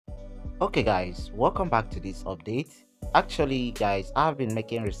Okay guys, welcome back to this update. Actually guys, I've been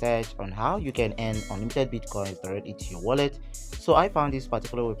making research on how you can earn unlimited bitcoins directly to your wallet. So I found this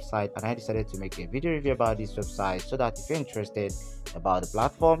particular website and I decided to make a video review about this website so that if you're interested about the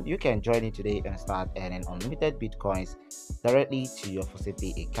platform, you can join it today and start earning unlimited bitcoins directly to your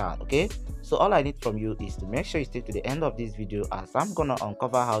Pay account. Okay, so all I need from you is to make sure you stay to the end of this video as I'm gonna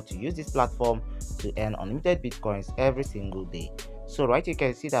uncover how to use this platform to earn unlimited bitcoins every single day. So right, you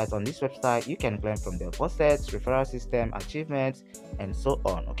can see that on this website you can claim from their faucets, referral system, achievements, and so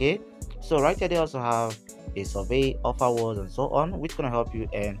on. Okay, so right here they also have a survey, offer awards, and so on, which gonna help you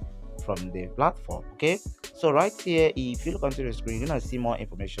earn from the platform. Okay, so right here, if you look onto the screen, you're gonna see more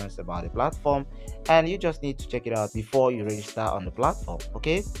information about the platform, and you just need to check it out before you register on the platform.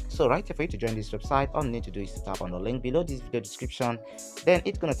 Okay, so right here, for you to join this website, all you need to do is to tap on the link below this video description. Then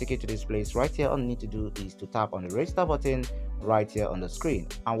it's gonna take you to this place. Right here, all you need to do is to tap on the register button right here on the screen,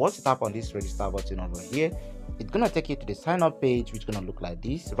 and once you tap on this register button over here, it's gonna take you to the sign up page, which is gonna look like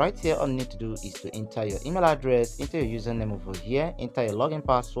this. Right here, all you need to do is to enter your email address, enter your username over here, enter your login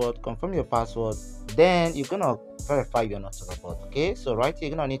password, confirm your password, then you're gonna verify you're not a robot. Okay, so right here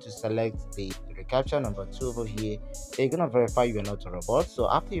you're gonna need to select the recaptcha number 2 over here. Then you're gonna verify you're not a robot. So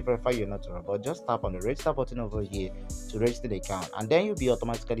after you verify you're not a robot, just tap on the register button over here to register the account, and then you'll be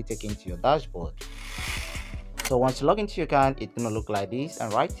automatically taken to your dashboard. So once you log into your account, it's gonna look like this,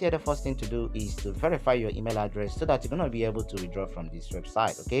 and right here the first thing to do is to verify your email address so that you're gonna be able to withdraw from this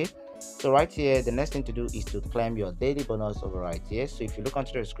website. Okay, so right here the next thing to do is to claim your daily bonus over right here. So if you look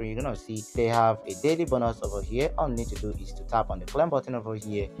onto the screen, you're gonna see they have a daily bonus over here. All you need to do is to tap on the claim button over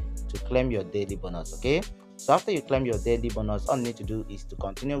here to claim your daily bonus. Okay, so after you claim your daily bonus, all you need to do is to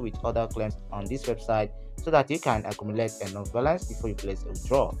continue with other claims on this website so that you can accumulate enough balance before you place a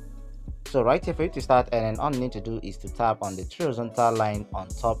withdrawal. So right here, for you to start earning, all you need to do is to tap on the horizontal line on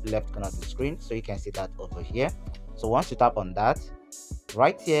top left corner of the screen, so you can see that over here. So once you tap on that,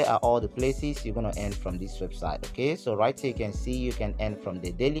 right here are all the places you're going to earn from this website. Okay, so right here you can see you can earn from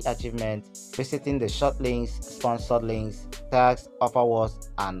the daily achievement, visiting the short links, sponsored links, tags, offer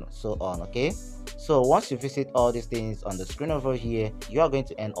awards, and so on. Okay, so once you visit all these things on the screen over here, you are going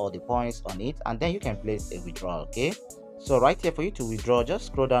to earn all the points on it, and then you can place a withdrawal. Okay, so right here, for you to withdraw, just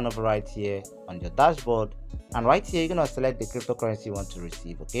scroll down over right here on your dashboard, and right here you're gonna select the cryptocurrency you want to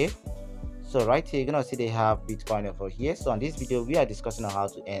receive. Okay, so right here you're gonna see they have Bitcoin over here. So on this video we are discussing on how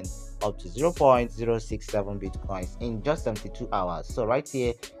to earn up to 0.067 Bitcoins in just 72 hours. So right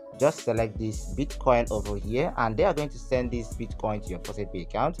here, just select this Bitcoin over here, and they are going to send this Bitcoin to your Pay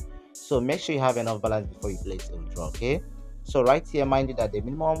account. So make sure you have enough balance before you place a withdrawal. Okay, so right here, mind you that the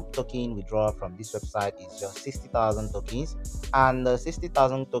minimum token withdrawal from this website is just 60,000 tokens, and the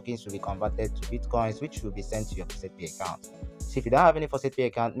 60,000 tokens will be converted to bitcoins, which will be sent to your Pay account. So if you don't have any Pay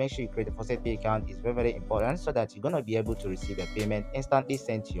account, make sure you create a Pay account. It's very, very important so that you're gonna be able to receive a payment instantly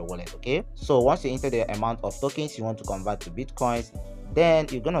sent to your wallet. Okay, so once you enter the amount of tokens you want to convert to bitcoins, then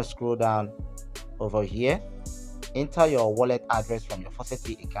you're gonna scroll down over here, enter your wallet address from your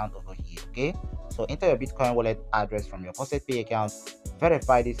Pay account over here. Okay, so enter your Bitcoin wallet address from your Pay account,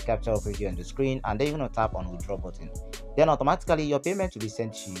 verify this captcha over here on the screen, and then you're going to tap on withdraw button. Then automatically your payment will be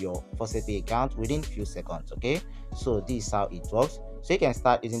sent to your Pay account within few seconds. Okay, so this is how it works. So you can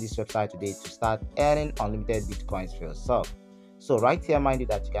start using this website today to start earning unlimited bitcoins for yourself. So right here, mind you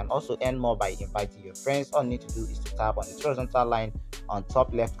that you can also earn more by inviting your friends. All you need to do is to tap on the horizontal line on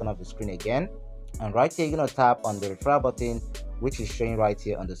top left corner of the screen again, and right here you're going to tap on the referral button, which is showing right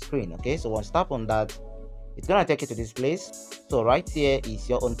here on the screen. Okay, so once you tap on that, it's going to take you to this place. So right here is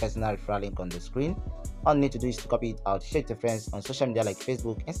your own personal referral link on the screen. All you need to do is to copy it out, share it to friends on social media like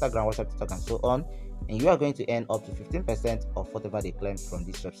Facebook, Instagram, WhatsApp, TikTok, and so on, and you are going to earn up to 15% of whatever they claim from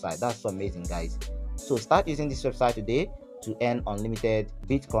this website. That's so amazing, guys. So start using this website today to earn unlimited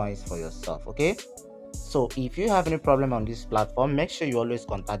bitcoins for yourself. Okay, so if you have any problem on this platform, make sure you always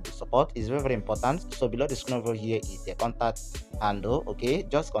contact the support. It's very, very important. So below the screen over here is their contact handle. Okay,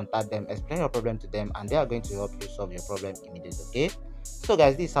 just contact them, explain your problem to them, and they are going to help you solve your problem immediately. Okay, so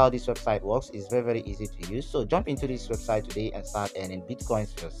guys, this is how this website works. It's very, very easy to use. So jump into this website today and start earning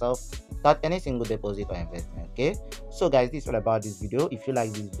bitcoins for yourself without any single deposit or investment. Okay, so guys, this is all about this video. If you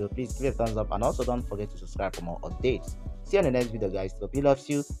like this video, please give it a thumbs up, and also don't forget to subscribe for more updates. See you in the next video, guys. Hope you loves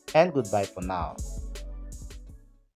you, and goodbye for now.